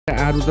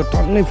आरु त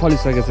टन्नै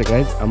फलिसकेको छ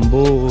गाइज।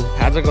 अम्बो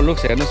आजको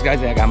लुक्स हेर्नुहोस् गाइज,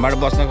 यहाँ घामबाट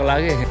बस्नको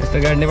लागि यस्तो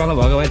गाडी नेपालमा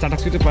भएको भए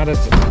चटाकचुटी पारेर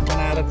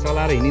बनाएर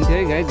चलाएर हिँडिन्थ्यो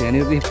है गाइज।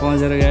 यहाँनिर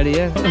पहुँचेर गाडी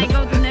यार।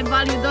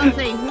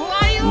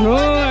 No,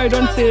 I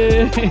don't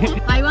say.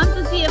 I want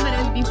to see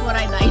Everest before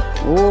I die.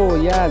 Oh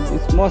yeah,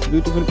 it's most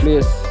beautiful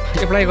place.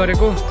 Apply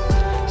गरेको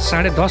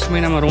 10.5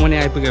 महिनामा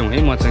रोमानिया आइपुग्यौँ है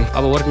म चाहिँ।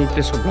 अब वर्किङ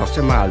प्लेसको भ्लग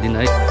चाहिँ म हाल्दिनँ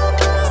है।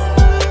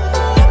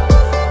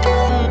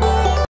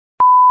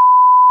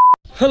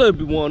 Hello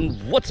everyone,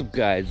 what's up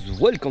guys?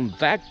 Welcome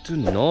back to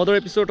another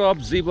episode of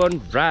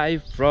Jeevan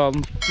Rai from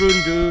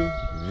Prundu,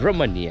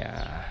 Romania.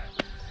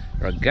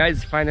 र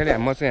गाइज फाइनली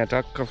म चाहिँ यहाँ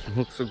टक्क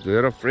मुखसुख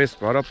धोएर फ्रेस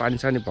भएर पानी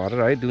सानी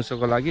भरेर है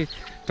दिउँसोको लागि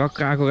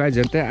टक्क आएको गाइज।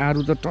 हेर्नु त्यहाँ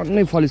आरु त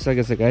टन्नै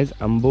फलिसकेको छ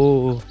गाइज। अम्बो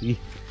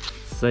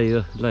सही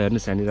हो। ल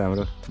हेर्नुहोस् यहाँनिर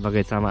हाम्रो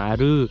बगैँचामा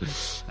आरु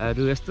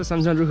यस्तो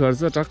सानो रुखहरू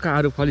छ, टक्क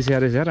आरु फलिसकेको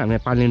रहेछ यार। हामी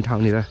पाल्ने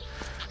ठाउँनिर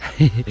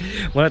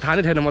मलाई थाहा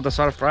नै थिएन, म त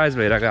सरप्राइज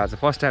भइरहेको आज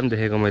फर्स्ट टाइम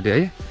देखेको मैले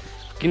है।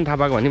 किन थाहा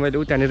पाएको भने मैले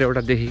उ त्यहाँनिर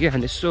एउटा देखेँ कि,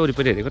 अनि यसो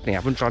वरिपरि हेरेको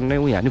त्यहाँ पनि टन्नै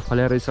उ यहाँ नि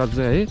फलेर रहेछ अझ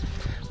है।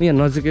 यहाँ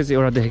नजिकै चाहिँ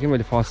एउटा देखेँ कि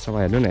मैले फर्स्ट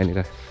ठाउँमा। हेर्नु न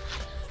यहाँनिर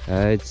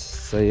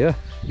सही हो।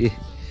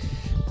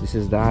 दिस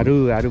इज द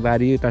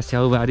आरुबारी, उता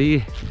स्याउबारी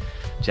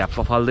झ्याप्प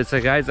फल्दैछ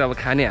गाइज। अब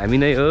खाने हामी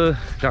नै हो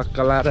टक्क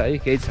लाएर है,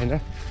 केही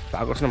छैन।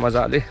 पाकोस् न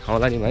मजाले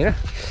आउँला नि होइन।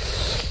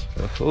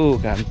 हो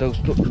घाम त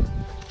कस्तो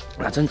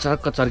आज पनि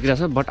चर्क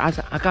चर्किरहेछ, बट आज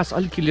आकाश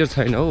अलिक क्लियर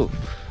छैन हो।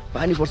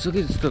 पानी पर्छ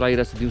कि जस्तो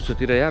लागिरहेछ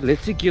दिउँसोतिर यार।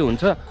 लेट्स सी के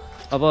हुन्छ।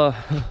 अब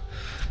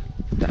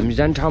हामी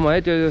जाने ठाउँमा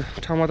है, त्यो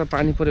ठाउँमा त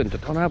पानी पऱ्यो भने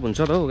त तनाव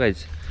हुन्छ त हौ गाइज।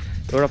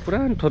 एउटा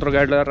पुरानो थोत्रो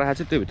गाडी लगाएर राखेको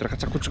छ, त्यो भित्र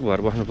कच्चाकुच्चुक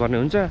भएर बस्नुपर्ने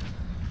हुन्छ,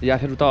 या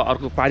फेरि त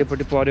अर्को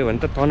पारिपट्टि पऱ्यो भने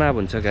त तनाव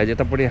हुन्छ गाइज।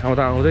 यतापट्टि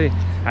आउँदै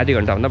आधी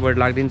घन्टाभन्दा बढी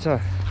लाग्दिन्छ।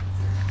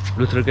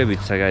 लुथुरकै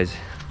भित्र छ गाइज।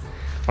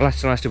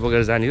 प्लास्टिक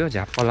बोकेर जाने हो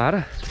झ्याप्प लाएर,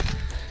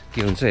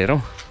 के हुन्छ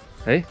हेरौँ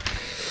है।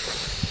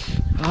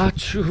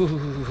 आछु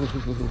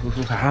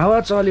हावा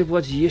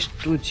चलेपछि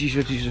यस्तो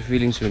चिसो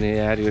फिलिङ्स हुने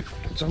यार। यो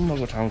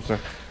जम्मको ठाउँ छ,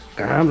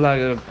 घाम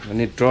लागेर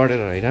भने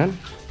डढेर होइन।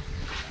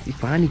 यो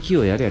पानी के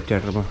हो यार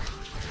ट्याटरमा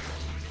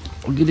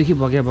अघिदेखि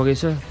बगै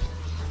छ।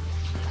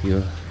 यो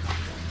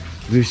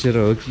बिर्सेर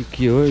हो कि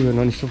के हो, यो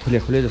ननिस्तो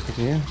खुले जस्तो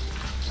चाहिँ यहाँ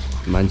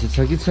मान्छे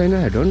छ कि छैन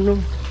आई डोन्ट नो।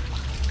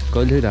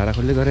 कहिले धारा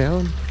खोल्दै गरे हो।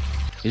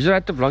 हिजो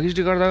राति त भ्लग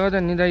स्टिक गर्दा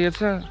निदाइएको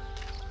छ।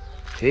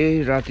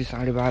 फेरि राति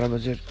 12:30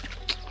 बजे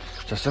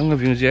झसङ्ग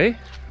बिउजी है।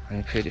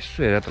 अनि फेरि यसो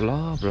हेरेर त ल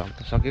भ्लग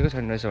त सकेको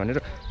छैन रहेछ भनेर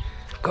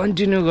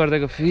कन्टिन्यू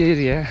गरिदिएको।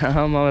 फेरि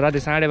म राति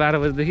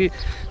 12:30 बजेदेखि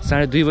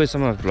 2:30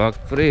 बजीसम्म भ्लग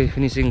पुरै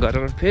फिनिसिङ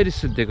गरेर फेरि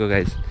सुत्दिएको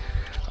गाइज।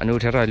 अनि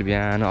उठेर अहिले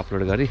बिहान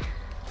अपलोड गरेँ।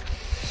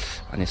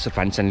 अनि यसो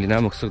पानी सानी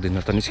लिन मुखसुख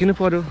दिन त निस्किनु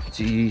पऱ्यो।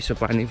 चिसो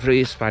पानी,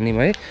 फ्रेस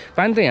पानीमा है।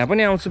 पानी त यहाँ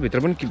पनि आउँछ,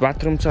 भित्र पनि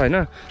बाथरुम छ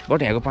होइन, बट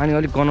यहाँको पानी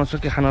अलिक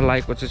गनाउँछ कि खान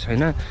लागेको चाहिँ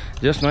छैन।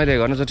 जस्ट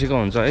नुहाइरहेको गर्न चाहिँ ठिक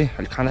हुन्छ है।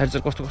 अलिक खाँदाखेरि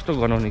चाहिँ कस्तो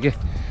गनाउने के।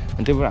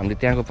 अनि त्यो भएर हामीले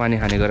त्यहाँको पानी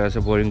खाने गरेर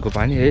छ, बोरिङको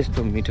पानी यस्तो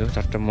मिठो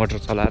चट्ट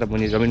मोटर चलाएर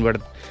मुनि जमिनबाट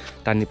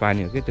तान्ने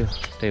पानी हो कि त्यो।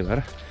 त्यही भएर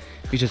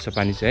पिछो छ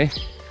पानी चाहिँ है।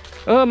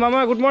 ओ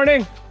मामा गुड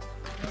मर्निङ।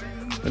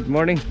 Good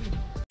morning.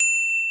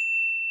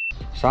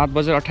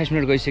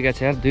 7:28 गइसकेको छ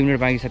यार। 2 मिनट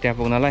बाँकी छ त्यहाँ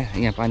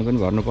पुग्नलाई। यहाँ पानी पनि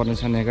भर्नुपर्ने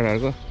छ यहाँ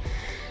केटाहरूको।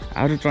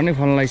 आरु टन्नै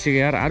फल्न लागिसक्यो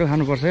यार। आरु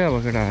खानुपर्छ है अब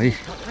केटा है।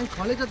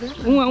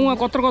 उहाँ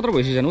कत्रो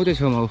भइसक्यो उ त्यो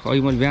छेउमा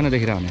अघि मैले बिहान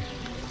देखिरह भने।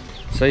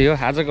 सही हो।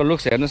 आजको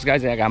लुक्स हेर्नुहोस्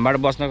गाइज, यहाँ घामबाट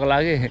बस्नको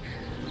लागि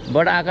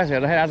बडा आकाश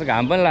हेर्दाखेरि आज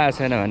घाम पनि लागेको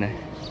छैन भने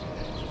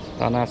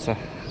तनाव छ।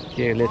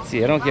 के लेट्स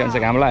हेरौँ के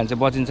हुन्छ। घाम लाग्यो भने चाहिँ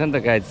बचिन्छ नि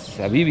त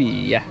गाइज।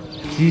 बिबी या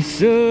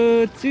चिसो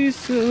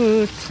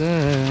छ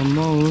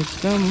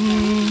मौसम,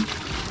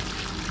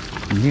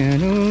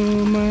 न्यानो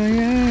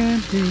माया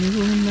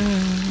देउना।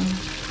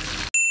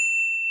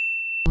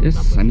 यस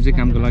हामी चाहिँ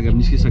कामको लागि अब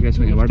निस्किसकेका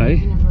छौँ यहाँबाट है।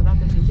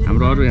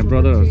 हाम्रो अरू यहाँ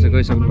ब्रदरहरू चाहिँ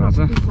गइसक्नु भएको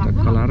छ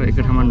टक्क लाएर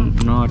एकै ठाउँमा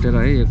नअटेर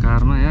है। यो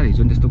कारमा यार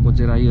हिजो त्यस्तो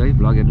कोचेर आयो है।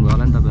 भ्लग हेर्नुभयो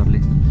होला नि तपाईँहरूले।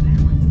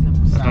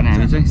 अनि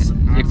हामी चाहिँ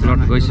एक प्लट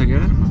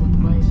गइसकेर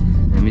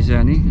हामी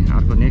चाहिँ अनि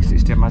अर्को नेक्स्ट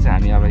स्टेपमा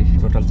चाहिँ हामी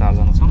अब टोटल 4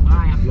 जना छौँ।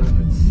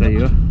 सही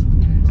हो।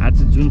 आज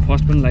जुन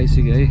फर्स्ट पनि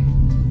लागिसक्यो है।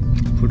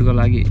 फुडको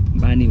लागि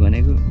बानी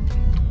भनेको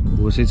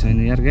बोसै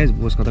छैन यार गाइज।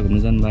 बोस कता घुम्नु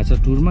जानु भएको छ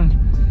टुरमा,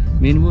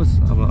 मेन बोस।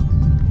 अब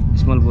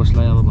स्मल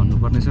बोसलाई अब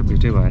भन्नुपर्ने छ,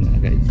 भेटै भएन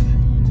गाइज।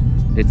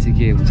 लेट्स सी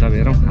के हुन्छ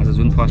हेरौँ। आज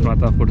जुन फर्स्टमा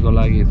त फुडको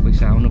लागि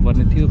पैसा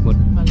आउनुपर्ने थियो, बट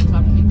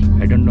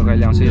आई डोन्ट नो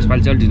कहिले आउँछ।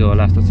 यसपालि चाहिँ ढिलो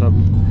होला जस्तो छ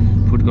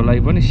फुडको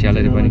लागि पनि,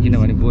 स्यालेरी पनि,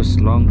 किनभने बोस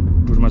लङ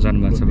टुरमा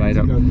जानुभएको छ बाहिर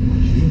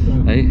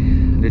है।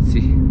 लेट्स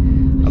सी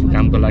अब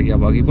कामको लागि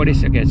अब अघि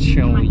बढिसकेका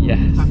छौँ। या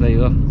सही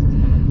हो।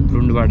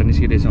 प्रुन्डुबाट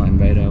निस्किँदैछौँ हामी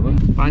बाहिर।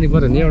 अब पानी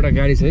पऱ्यो भने एउटा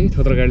गाडी छ है,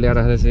 थोत्रो गाडी ल्याएर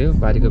राखेको छ यो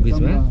बारीको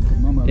बिचमा।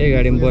 यही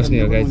गाडीमा बस्ने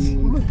हो गाइज।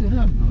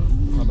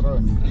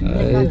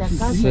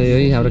 सही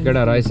है। हाम्रो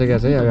केटाहरू आइसकेको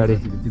छ है अगाडि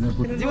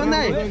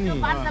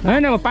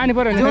होइन। पानी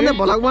पऱ्यो भने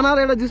भ्लग बनाएर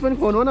एउटा जुस पनि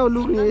खुवाउनु हो न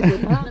लुक्ने।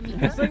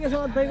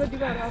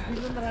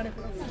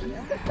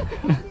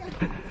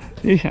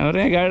 हाम्रो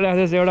यहाँ गाडी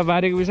राखेको छ एउटा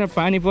बारीको बिचमा।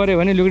 पानी पऱ्यो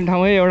भने लुक्ने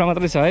ठाउँ है एउटा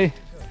मात्रै छ है।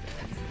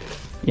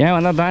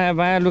 यहाँभन्दा दायाँ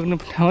बायाँ लुक्ने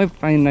ठाउँै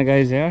पाइन्न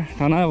गाइज यार।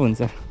 तनाव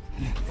हुन्छ।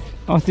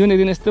 अस्ति पनि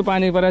दिन यस्तो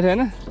पानी परेको थियो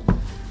होइन।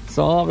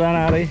 सबजना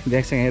आएर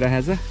भ्याक्सिन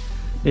खाइरहेको छ।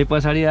 यही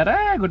पछाडि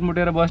आएर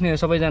गुटमुटेर बस्ने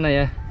सबैजना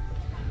यहाँ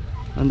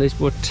अन द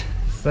स्पोट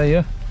सही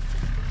हो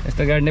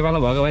यस्तो गाडी नेपालमा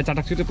भएको भए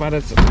चटकचुटो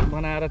पारेर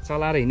बनाएर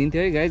चलाएर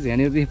हिँडिन्थ्यो है गाइज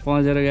यहाँनिर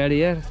पहुँचेर गाडी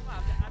यार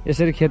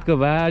यसरी खेतको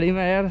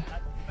बाडीमा यार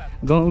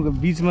गाउँको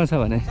बिचमा छ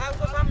भने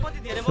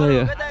सही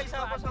हो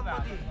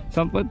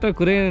सम्पत्ति त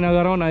कुरै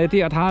नगरौँ न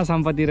यति अथाह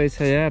सम्पत्ति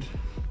रहेछ यार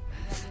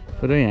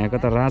पुरै यहाँको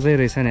त राजै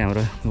रहेछ नि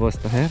हाम्रो बोस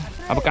त यार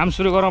अब काम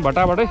सुरु गरौँ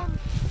भटाभटै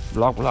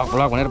भ्लग भ्लग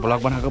भ्लग भनेर भ्लग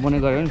बनाएको पनि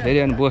गऱ्यो भने फेरि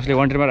अनि बोसले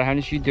वन्टरमा राख्यो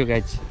भने सिद्धो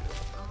गाइज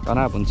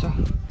तनाव हुन्छ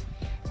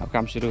अब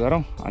काम सुरु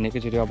गरौँ अनि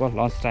एकैचोटि अब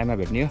लन्च टाइममा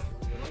भेट्ने हो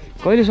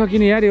कहिले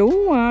सकिने यार यो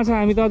उहाँ छ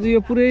हामी त अझ यो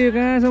पुरै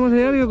कहाँसम्म छ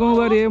यार यो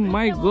गाउँबारी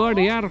माई गड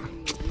यार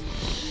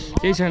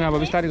केही छैन अब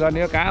बिस्तारै गर्ने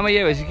हो कहाँमा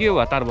यही भएपछि के हो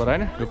हतार भएर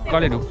होइन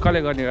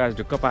ढुक्कले गर्ने हो आज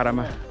ढुक्क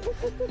पारामा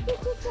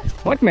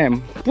what ma'am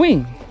पुइ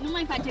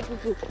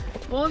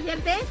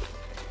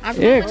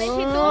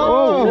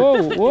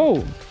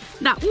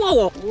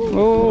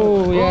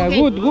Oh yeah,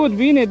 good.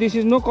 Bine, this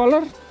is no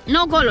color.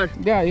 No color.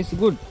 Yeah, it's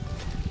good.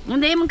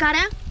 Unde e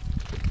mâncarea?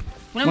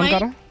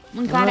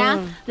 Mâncarea?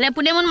 Le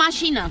punem în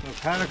mașină.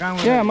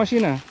 Yeah,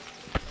 mașina.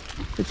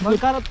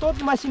 Mâncarea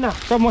tot mașina.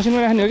 सब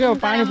मसिनमा राख्ने हो क्या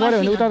पानी पर्यो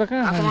भने उता त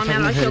कहाँ Acum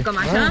mi-am luat și eu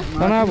cămașa.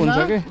 तनाव हुन्छ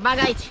के Bag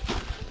aici.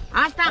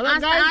 Asta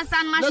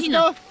în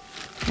mașină.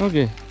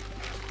 Okay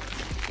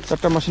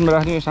सट्टा मसिनमा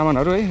राख्ने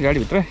सामानहरू है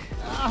गाडीभित्र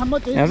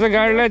यहाँ चाहिँ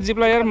गाडीलाई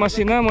जिपलाई यार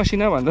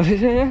मसिना भन्दो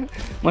रहेछ यार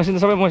मसिन त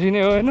सबै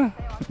मसिनै हो होइन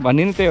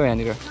भन्ने नि त्यही हो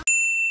यहाँनिर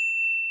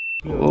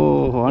ओ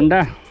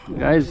Honda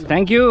guys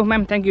thank you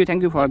ma'am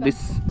thank you for this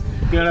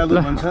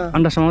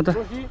अन्डा समौता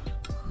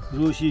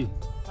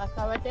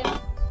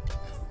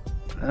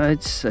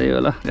सही हो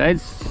ल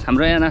गाइज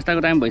हाम्रो यहाँ नास्ताको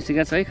टाइम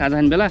भइसकेको छ है खाजा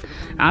खाने बेला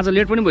आज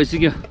लेट पनि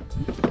भइसक्यो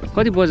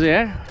कति बज्यो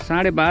यार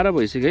 12:30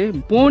 भइसक्यो है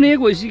 1:45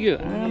 भइसक्यो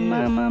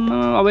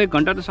अब 1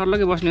 घन्टा त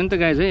सर्लकै बस्ने हो नि त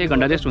गाइज है 1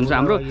 घन्टा रेस्ट हुन्छ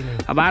हाम्रो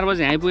अब 12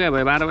 बजे आइपुग्यो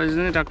भए 12 बजे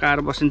नै टक्क आएर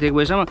बसिन्थ्यो 1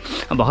 बजीसम्म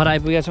भर्खर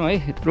आइपुगेका छौँ है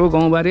यत्रो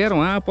गाउँबारी यार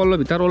उहाँ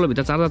पल्लो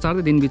भित्र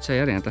चार्दै दिन बित्छ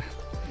यार यहाँ त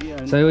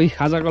सही हो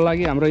खाजाको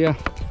लागि हाम्रो यहाँ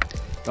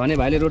धने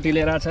भाइले रोटी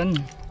लिएर आछन्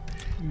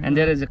and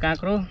there is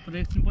काँक्रो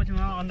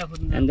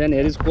and then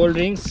here is cold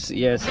drinks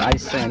yes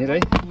ice छ यहाँनिर है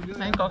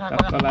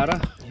टक्क लाएर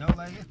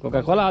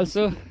कोका कोला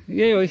हाल्छु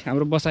यही हो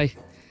हाम्रो बसाइ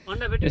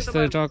यस्तो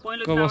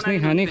टक्क बस्ने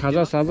खाने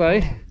खाजा साजा है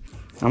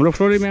हाम्रो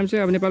फ्लोरी म्याम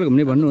चाहिँ अब नेपाल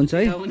घुम्ने भन्नुहुन्छ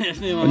है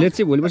लेट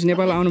चाहिँ भोलिपछि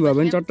नेपाल आउनुभयो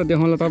भने चट्ट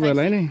देखाउँला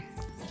तपाईँहरूलाई नै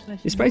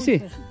spicy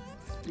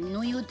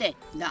Nu iute,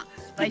 da.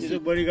 Spicy.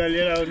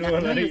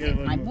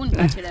 Mai bun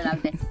ca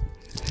celelalte.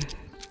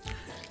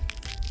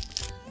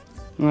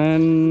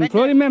 And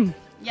Flori ma'am,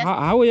 Yes.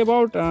 how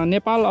about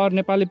Nepal or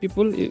Nepali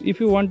people? If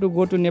you want to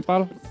go to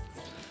Nepal,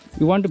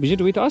 you want to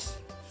visit with us?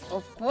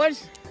 Of course.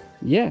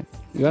 Yeah,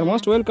 you are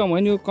most welcome.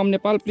 When you come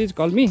Nepal, please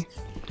call me,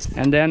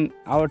 and then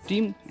our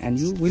team and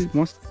you will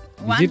must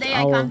One visit day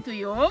our. I come to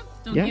you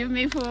to Yeah. give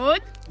me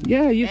food,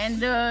 Yeah, you.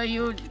 and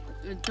you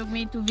took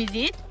me to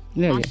visit.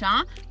 Yeah. Așa.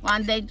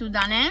 One day to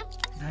Dane.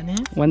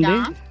 One day,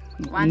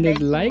 Da. One day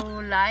to like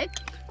like.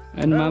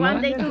 and Mama.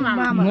 One day to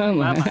Mama.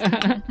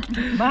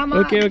 Mama.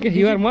 Okay,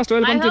 you are most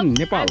welcome to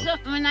Nepal. Also,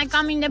 when I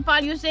come in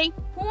Nepal, you say,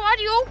 "Who are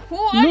you? Who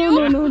are you?"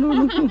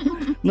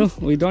 No,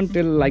 we don't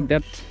tell like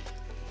that.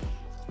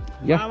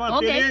 Yeah.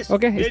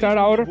 Okay,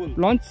 start our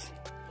lunch.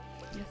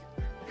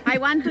 I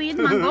want to eat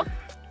mango.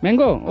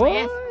 Mango. Oh,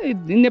 Yes.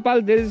 in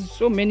Nepal there is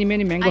so many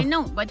mango. I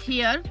know, but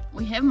here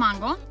we have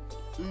mango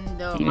in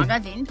the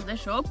magazine to the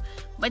shop,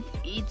 but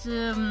it's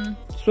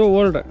So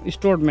old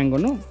stored mango,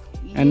 no?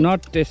 And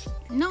not taste.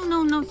 no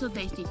so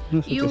tasty.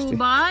 Not so You tasty.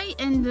 buy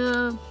and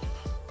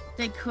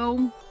take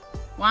home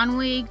 1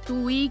 week, 2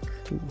 week,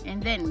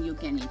 and then you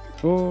can eat.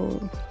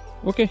 Oh,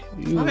 okay.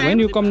 Okay. When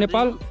you come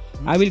Nepal,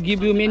 I will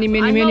give you many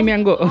I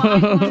mango.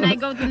 know. When I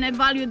go to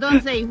Nepal, you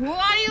don't say, "Who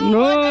are you?"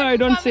 No, What are I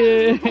you don't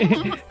coming?"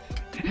 say.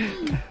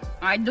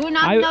 I do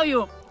not know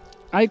you.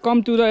 I come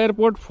to the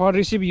airport for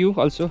receive you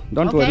also.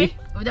 Don't worry.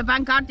 With the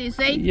bank card, you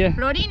say, Yeah.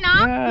 "Florina."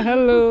 Yeah,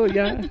 hello.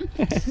 Yeah.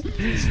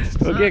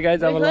 Okay,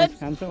 guys, I will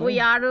Because answer. we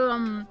are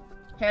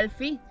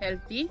healthy.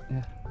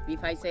 Yeah.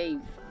 If I say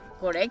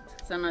correct,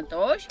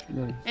 sănătoși.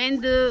 Yeah.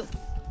 And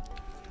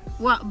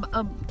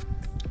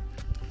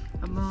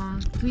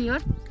 2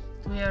 years.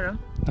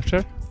 After?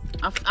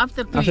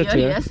 After 2 After years, 2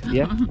 years. yes.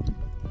 Yeah.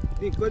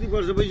 We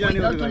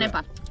go to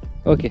Nepal.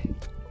 Okay.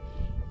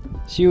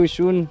 See you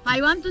soon. I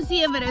want to see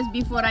Everest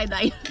before I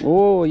die.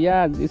 Oh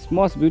yeah, it's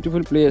most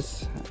beautiful place.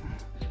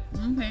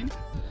 Okay.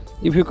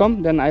 If you come,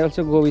 then I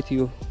also go with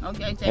you.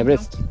 Okay, thank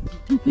Everest.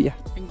 Yeah.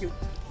 Thank you.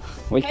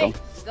 Welcome.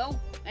 Okay, go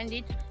and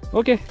eat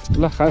Okay.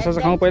 ल खाजा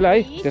खाउँ पहिला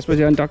है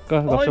त्यसपछि अनि टक्क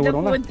all गफ the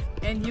गरौँ ल food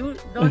and you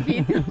don't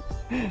eat.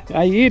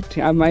 I eat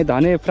my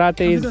धने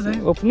फ्राटे इज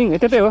ओपनिङ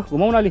त्यतै हो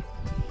घुमाउन अलि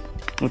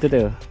त्यतै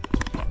हो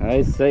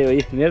है सही हो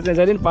मेरो चाहिँ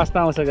जहिले पनि पास्ता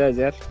आउँछ गाइज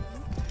यार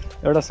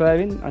एउटा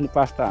सोयाबिन अनि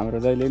पास्ता हाम्रो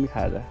जहिले पनि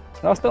खाजा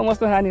कस्तो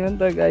मस्तो खाने हो नि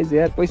त गाइज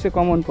यार पैसा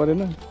कमाउनु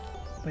परेन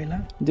पहिला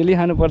डेली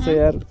खानुपर्छ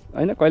यार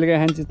होइन कहिलेकाहीँ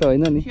खाने चिज त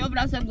होइन नि Eu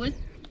vreau să gust.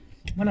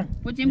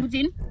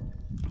 Puțin.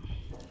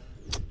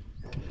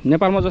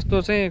 नेपालमा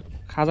जस्तो चाहिँ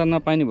खाजा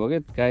नपाइने भयो क्या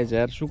गाइज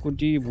यार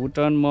सुकुटी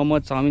भुटन मोमो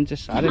चाउमिन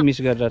चाहिँ साह्रै मिस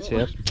गरिरहेको छ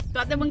यार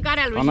Toată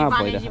mâncarea lui Ana, Jeevan,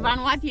 păi, da. Jeevan,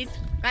 what eat?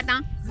 Gata.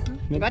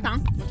 Gata.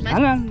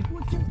 खाना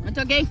It's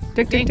okay.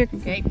 Take.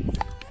 Okay.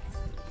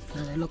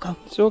 Look out.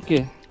 It's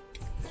okay.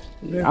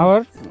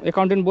 Our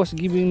accountant boss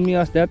giving me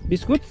us that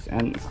biscuits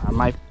and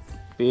my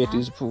पेट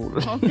is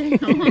full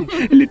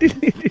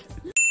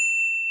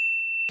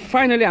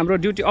finally हाम्रो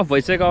duty of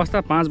भइसकेको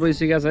अवस्था 5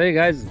 बजिसकेको छ है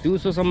guys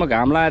दिउँसोसम्म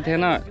घाम लागेको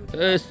थिएन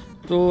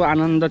यस्तो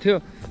आनन्द थियो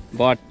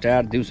बट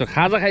यार दिउँसो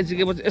खाजा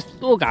खाइसकेपछि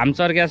यस्तो घाम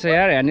चर्किएको छ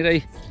यार यहाँनिर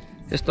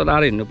यस्तो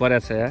लाएर हिँड्नु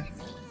परेको छ यार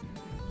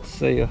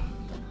सही हो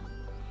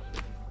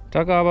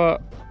टक्क अब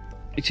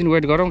एकछिन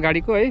वेट गरौँ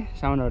गाडीको है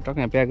सामानहरू टक्क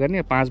यहाँ प्याक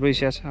गर्ने 5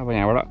 बजिसकेको छ अब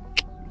यहाँबाट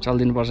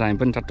चल्दिनुपर्छ हामी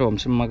पनि टट्टो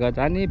होमस्टेमा गएर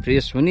जाने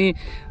फ्रेस हुने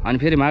अनि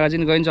फेरि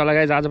म्यागाजिन गइन्छ होला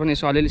गाइज आज पनि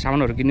यसो अलिअलि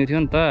सामानहरू किन्नु थियो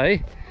नि त है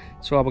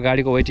सो अब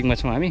गाडीको वेटिङमा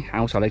छौँ हामी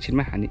आउँछ होला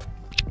एकछिनमा हामी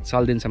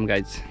चल्दिन्छौँ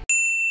गाइज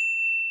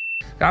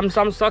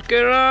कामसाम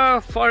सकेर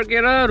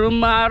फर्केर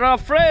रुममा आएर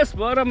फ्रेस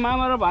भएर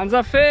मामा र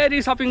भान्जा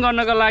फेरि सपिङ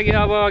गर्नको लागि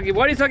अब अघि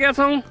बढिसकेका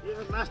छौँ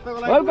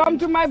वेलकम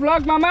टु माई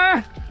भ्लग मामा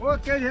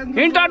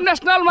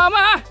इन्टरनेसनल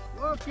मामा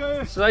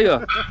सही हो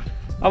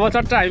अब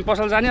चट्ट हामी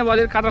पसल जाने अब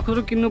अलिअलि खाजा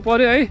खुद्रो किन्नु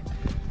पर्यो है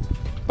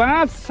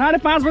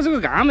 5:30 बजेको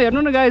घाम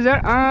हेर्नु न गाइज यार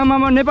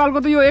आमामा नेपालको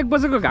त यो 1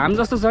 बजेको घाम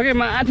जस्तो छ कि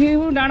माथि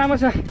डाँडामा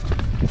छ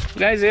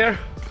गाइज यार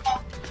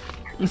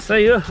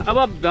सही हो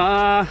अब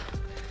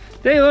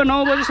त्यही हो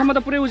 9 बजीसम्म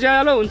त पुरै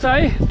उज्यालो हुन्छ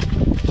है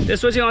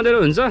त्यसपछि अँधेरो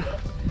हुन्छ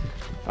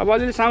अब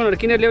अलिअलि सामानहरू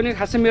किनेर ल्याउने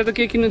खासै मेरो त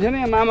केही किन्नु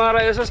थिएन मामा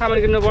र यसो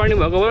सामान किन्नु पर्ने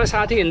भएको भएर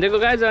साथी हिँडेको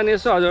गाइज अनि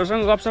यसो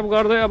हजुरहरूसँग गफसप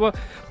गर्दै अब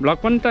भ्लग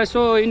पनि त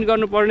यसो इन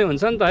गर्नुपर्ने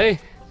हुन्छ नि त है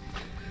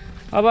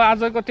अब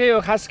आजको त्यही हो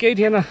खास केही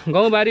थिएन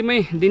गाउँबारीमै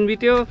दिन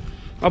बित्यो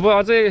अब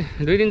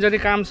अझै 2 दिन जति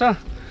काम छ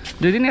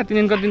 2 दिन या 3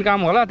 दिनको दिन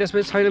काम होला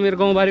त्यसपछि छैन मेरो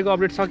गाउँबारीको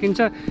अपडेट सकिन्छ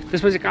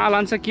त्यसपछि कहाँ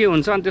लान्छ के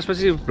हुन्छ अनि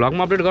त्यसपछि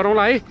भ्लगमा अपडेट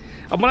गरौँला है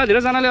अब मलाई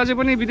धेरैजनाले अझै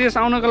पनि विदेश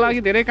आउनको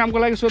लागि धेरै कामको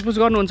लागि सोधपुछ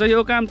गर्नुहुन्छ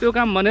यो काम त्यो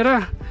काम भनेर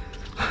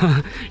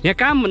यहाँ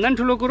काम भन्दा पनि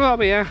ठुलो कुरो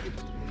अब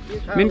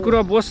यहाँ मेन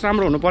कुरो बोस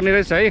राम्रो हुनुपर्ने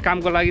रहेछ है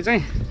कामको लागि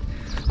चाहिँ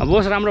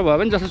बोस राम्रो भयो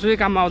भने जसोसुकै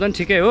काममा आउँदा पनि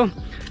ठिकै हो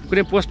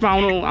कुनै पोस्टमा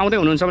आउँदै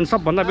हुनुहुन्छ भने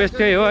सबभन्दा बेस्ट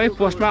त्यही हो है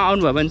पोस्टमा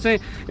आउनुभयो भने चाहिँ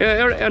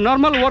एउटा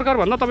नर्मल वर्कर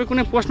भन्दा तपाईँ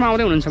कुनै पोस्टमा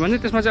आउँदै हुनुहुन्छ भने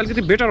त्यसमा चाहिँ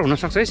अलिकति बेटर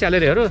हुनसक्छ है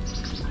स्यालेरीहरू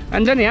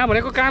अनि झन् यहाँ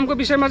भनेको कामको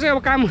विषयमा चाहिँ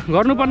अब काम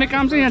गर्नुपर्ने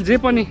काम चाहिँ यहाँ जे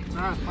पनि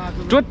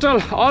टोटल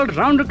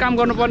अलराउन्डर काम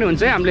गर्नुपर्ने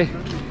हुन्छ है हामीले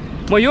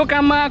म यो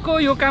काममा आएको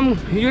यो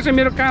चाहिँ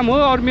मेरो काम हो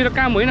अरू मेरो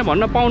काम होइन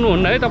भन्न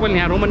पाउनुहुन्न है तपाईँले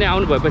यहाँ रोमानिया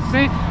आउनु भएपछि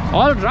चाहिँ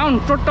अलराउन्ड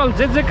टोटल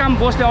जे काम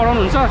बोसले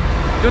अराउनुहुन्छ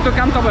त्यो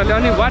काम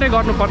तपाईँहरूले अनिवार्य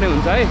गर्नुपर्ने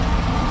हुन्छ है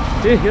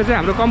यो चाहिँ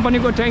हाम्रो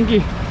कम्पनीको ट्याङ्की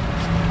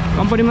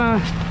कम्पनीमा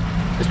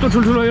यस्तो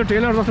ठुल्ठुलो यो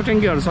ट्रेलर जस्तो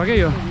ट्याङ्कीहरू छ क्या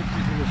यो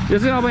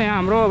चाहिँ अब यहाँ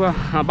हाम्रो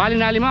बाली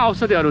नालीमा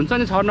औषधिहरू हुन्छ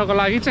नि छर्नको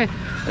लागि चाहिँ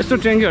यस्तो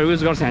ट्याङ्कीहरू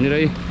युज गर्छ यहाँनिर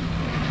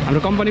हाम्रो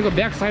कम्पनीको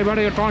ब्याक साइडबाट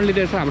यो टर्न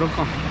लिँदैछ हाम्रो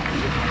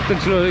यस्तो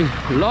ठुलो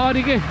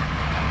लरी के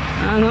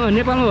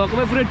नेपालमा भएको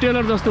भए पुरै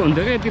ट्रेलर जस्तो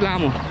हुन्थ्यो क्या यति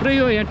लामो पुरै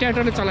यो यहाँ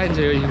ट्र्याक्टरले चलाइन्छ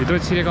यो भित्र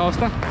छिरेको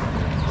अवस्था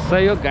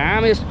सही यो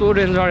घाम यस्तो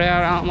डेन्जर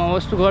यार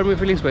यस्तो गर्मी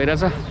फिलिङ्स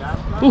भइरहेछ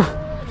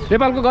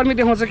नेपालको गर्मी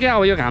देखाउँछ क्या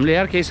अब यो घामले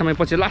यार केही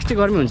समयपछि लास्टै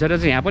गर्मी हुन्छ र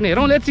चाहिँ यहाँ पनि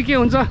हेरौँ लेट्स के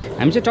हुन्छ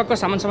हामी चाहिँ टक्क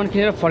सामान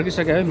किनेर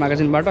फर्किसक्यो है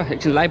म्यागाजिनबाट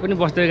एकछिन लाइभ पनि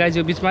बस्दै गाइज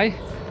यो बिचमा है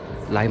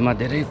लाइभमा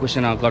धेरै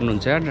क्वेसन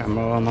गर्नुहुन्छ यार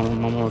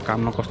हाम्रो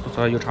काममा कस्तो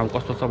छ यो ठाउँ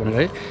कस्तो छ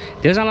भनेर है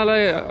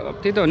धेरैजनालाई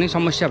त्यही त हो नि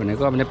समस्या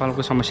भनेको अब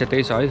नेपालको समस्या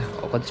त्यही छ है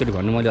कतिचोटि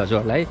भन्नु मैले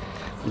हजुरहरूलाई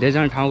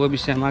धेरैजना ठाउँको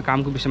विषयमा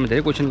कामको विषयमा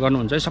धेरै क्वेसन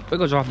गर्नुहुन्छ है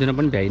सबैको जवाब दिन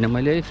पनि भ्याइनँ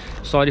मैले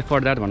सरी फर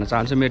द्याट भन्न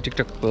चाहन्छु मेरो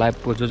टिकटक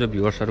लाइभको जो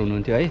भ्युवर्सहरू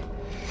हुनुहुन्थ्यो है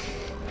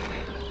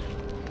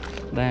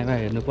दायाँ बायाँ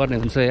हेर्नुपर्ने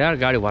हुन्छ यार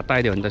गाडी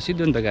भत्ताइदियो भने त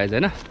सिधो नि त गाइज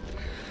होइन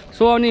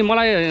सो अनि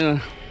मलाई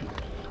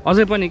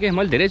अझै पनि के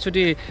मैले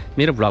धेरैचोटि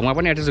मेरो भ्लगमा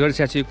पनि एट्याच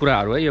गरिसकेको छु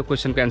कुराहरू है यो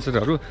क्वेसनको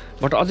एन्सरहरू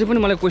बट अझै पनि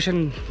मलाई क्वेसन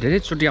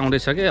धेरैचोटि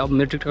आउँदैछ कि अब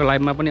मेरो टिकटक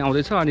लाइभमा पनि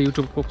आउँदैछ अनि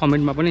युट्युबको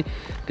कमेन्टमा पनि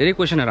धेरै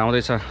क्वेसनहरू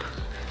आउँदैछ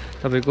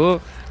तपाईँको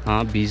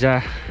भिजा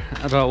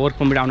र वर्क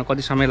पर्मिट आउन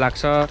कति समय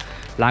लाग्छ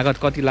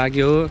लागत कति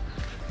लाग्यो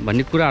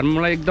भन्ने कुराहरूमा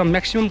मलाई एकदम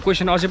म्याक्सिमम्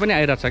क्वेसन अझै पनि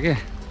आइरहेछ क्या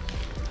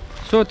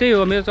सो त्यही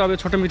हो मेरो चाहिँ अब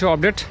छोटो मिठो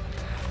अपडेट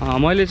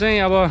मैले चाहिँ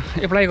अब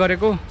एप्लाई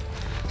गरेको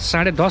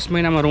 10.5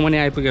 महिनामा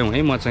रोमानिया आइपुगेँ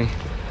है म चाहिँ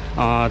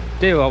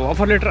त्यही हो अब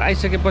अफर लेटर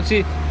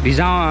आइसकेपछि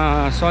भिजा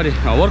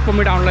वर्क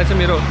पर्मिट आउनलाई चाहिँ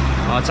मेरो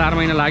 4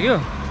 महिना लाग्यो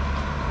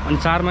अनि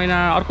 4 महिना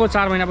अर्को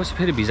 4 महिनापछि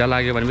फेरि भिजा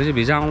लाग्यो भनेपछि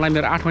भिजा आउनलाई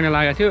मेरो 8 महिना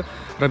लागेको थियो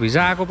र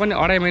भिजा आएको पनि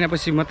 2.5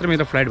 महिनापछि मात्रै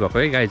मेरो फ्लाइट भएको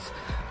है गाइज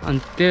अनि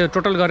त्यो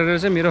टोटल गरेर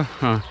चाहिँ मेरो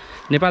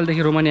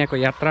नेपालदेखि रोमानियाको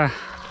यात्रा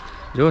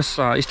जो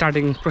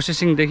स्टार्टिङ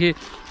प्रोसेसिङदेखि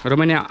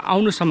रोमानिया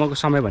आउनुसम्मको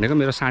समय भनेको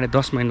मेरो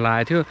 10.5 महिना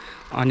लागेको थियो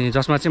अनि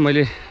जसमा चाहिँ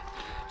मैले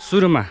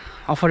सुरुमा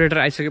अफर लेटर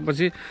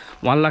आइसकेपछि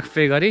 1 लाख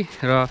पे गरी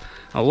र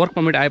वर्क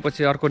पर्मिट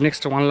आएपछि अर्को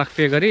नेक्स्ट 1 लाख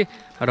पे गरी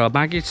र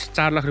बाँकी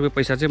 4 लाख रुपियाँ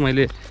पैसा चाहिँ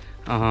मैले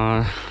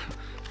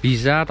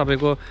भिजा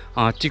तपाईँको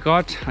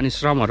टिकट अनि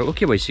श्रमहरू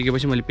ओके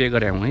भइसकेपछि मैले पे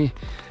गरेँ हुँ है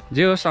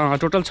जे होस्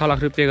टोटल 6 लाख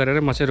रुपियाँ पे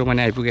गरेर म चाहिँ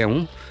रोमानिया आइपुगेँ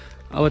हुँ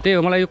अब त्यही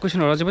हो मलाई यो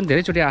क्वेसनहरू अझै पनि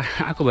धेरैचोटि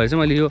आएको भएर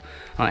चाहिँ मैले यो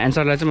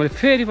एन्सरलाई चाहिँ मैले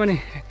फेरि पनि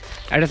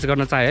एड्रेस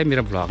गर्न चाहेँ है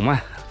मेरो भ्लगमा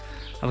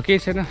अब केही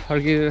छैन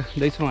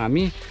फर्किँदैछौँ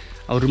हामी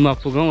अब रुममा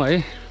पुगौँ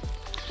है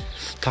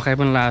थकाइ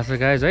पनि लागेको छ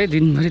गाइज है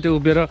दिनभरि त्यो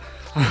उभिएर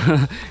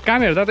काम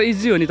हेर्दा त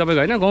इजी हो नि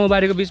तपाईँको होइन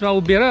गाउँबारीको बिचमा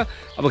उभिएर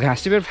अब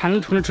घाँस टिपेर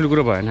फाल्नु ठुलो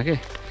कुरो भएन कि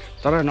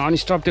तर नन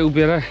स्टप त्यो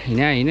उभिएर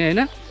हिँडे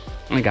होइन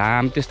अनि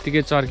घाम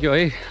त्यस्तिकै चर्क्यो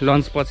है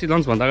लन्चपछि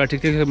लन्चभन्दा अगाडि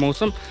ठिक थियो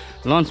मौसम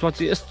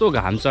लन्चपछि यस्तो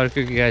घाम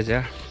चर्क्यो कि गाइज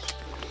यार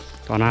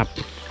तनाव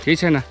केही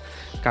छैन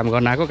काम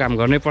गर्न आएको काम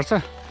गर्नै पर्छ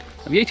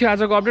अब यही थियो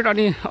आजको अपडेट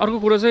अनि अर्को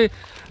कुरो चाहिँ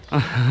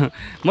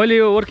मैले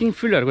यो वर्किङ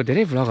फिल्डहरूको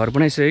धेरै भ्लगहरू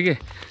बनाइसकेँ कि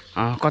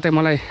कतै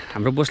मलाई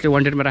हाम्रो बोसले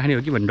वान्टेडमा राख्ने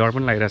हो कि भन्ने डर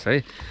पनि लागिरहेछ है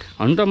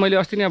हुन त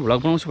मैले अस्ति नै भ्लग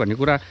बनाउँछु भन्ने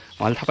कुरा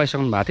उहाँले थाहा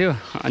पाइसक्नु भएको थियो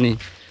अनि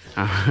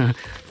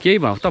केही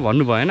त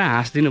भन्नु भएन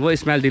हाँसिदिनु भयो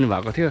स्माइल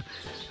दिनुभएको थियो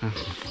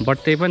बट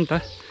त्यही पनि त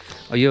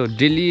यो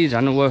डेली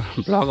झन्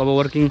भ्लग अब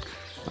वर्किङ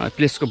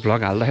प्लेसको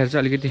भ्लग हाल्दाखेरि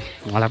चाहिँ अलिकति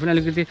उहाँलाई पनि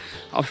अलिकति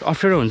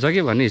अप्ठ्यारो हुन्छ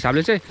कि भन्ने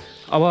हिसाबले चाहिँ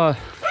अब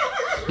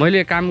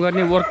मैले काम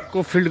गर्ने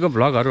वर्कको फिल्डको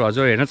भ्लगहरू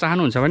हजुर हेर्न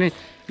चाहनुहुन्छ भने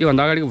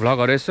योभन्दा अगाडिको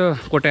भ्लगहरू यसो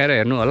कोट्याएर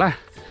हेर्नु होला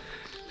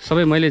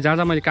सबै मैले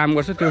जहाँ मैले काम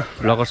गर्छु त्यो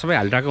भ्लगहरू सबै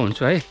हालिरहेको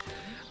हुन्छु है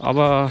अब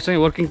चाहिँ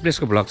वर्किङ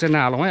प्लेसको भ्लग चाहिँ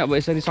नहालौँ है अब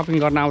यसरी सपिङ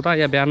गर्न आउँदा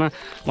या बिहान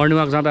मर्निङ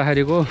वाक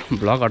जाँदाखेरिको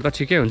भ्लगहरू त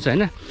ठिकै हुन्छ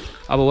होइन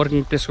अब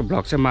वर्किङ प्लेसको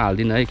भ्लग चाहिँ म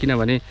हाल्दिनँ है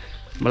किनभने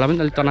मलाई पनि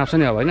अलिक तनाव छ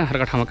नि अब होइन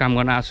अर्को ठाउँमा काम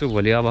गर्न आएको छु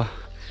भोलि अब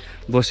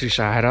बोस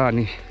रिसाएर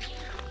अनि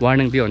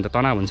वार्निङ दियो भने त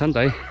तनाव हुन्छ नि त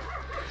है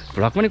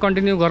भ्लग पनि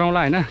कन्टिन्यू गरौँला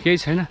होइन केही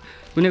छैन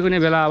कुनै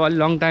बेला अब अलिक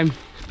लङ टाइम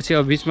पछि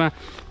अब बिचमा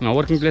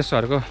वर्किङ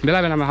प्लेसहरूको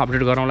बेलामा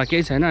अपडेट गरौँला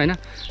केही छैन होइन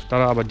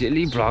तर अब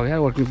डेली भ्लग या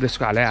वर्किङ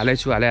प्लेसको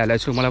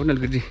हालिहालेछु मलाई पनि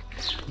अलिकति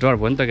डर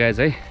भयो नि त गाइज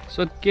है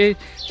सो केही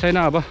छैन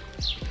अब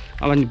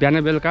अनि बिहान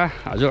बेलुका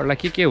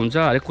हजुरहरूलाई के हुन्छ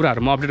हरेक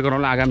कुराहरू म अपडेट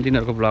गराउँला आगामी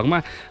दिनहरूको भ्लगमा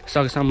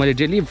सकेसम्म मैले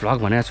डेली भ्लग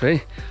भनेको छु है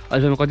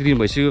अहिलेसम्म कति दिन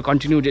भइसक्यो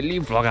कन्टिन्यू डेली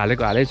भ्लग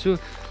हालेको छु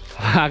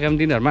आगामी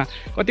दिनहरूमा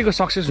कतिको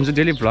सक्सेस हुन्छ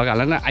डेली भ्लग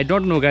हाल्न आई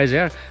डोन्ट नो गाइज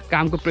यार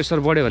कामको प्रेसर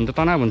बढ्यो भने त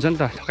तनाव हुन्छ नि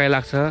त थकाइ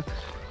लाग्छ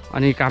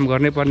अनि काम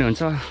गर्नै पर्ने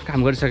हुन्छ काम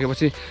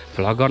गरिसकेपछि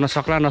भ्लग गर्न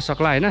सक्ला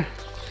नसक्ला होइन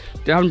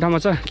त्यो आफ्नो ठाउँमा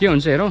छ के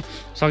हुन्छ हेरौँ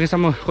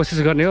सकेसम्म कोसिस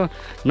गर्ने हो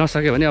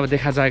नसक्यो भने अब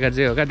देखा जाएगा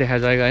जे हो क्या देखा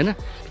जाएगा होइन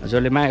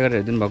हजुरले माया गरेर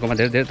हेरिदिनु भएकोमा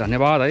धेरै धेरै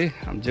धन्यवाद है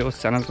जे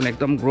होस् च्यानल पनि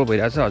एकदम ग्रो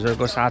भइरहेको छ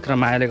हजुरको साथ र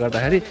मायाले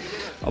गर्दाखेरि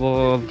अब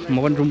म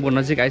पनि रुमको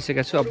नजिक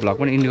आइसकेको छु अब भ्लग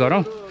पनि इन्ड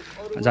गरौँ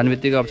जाने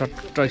बित्तिकै अब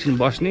चट्ट एकछिन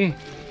बस्ने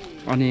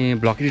अनि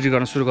भ्लग एडिट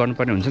गर्न सुरु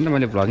गर्नुपर्ने हुन्छ नि त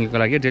मैले भ्लगिङको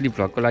लागि डेली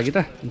भ्लगको लागि त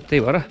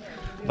त्यही भएर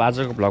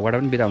आजको भ्लगबाट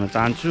पनि बिदा हुन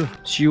चाहन्छु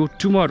C you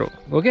tomorrow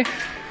okay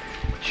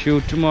C you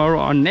tomorrow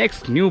on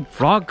next new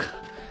vlog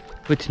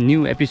with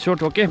new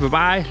episode okay bye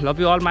bye love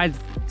you all my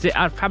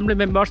family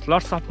members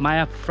lots of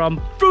maya from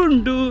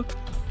Prundu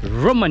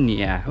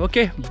Romania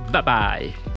okay bye bye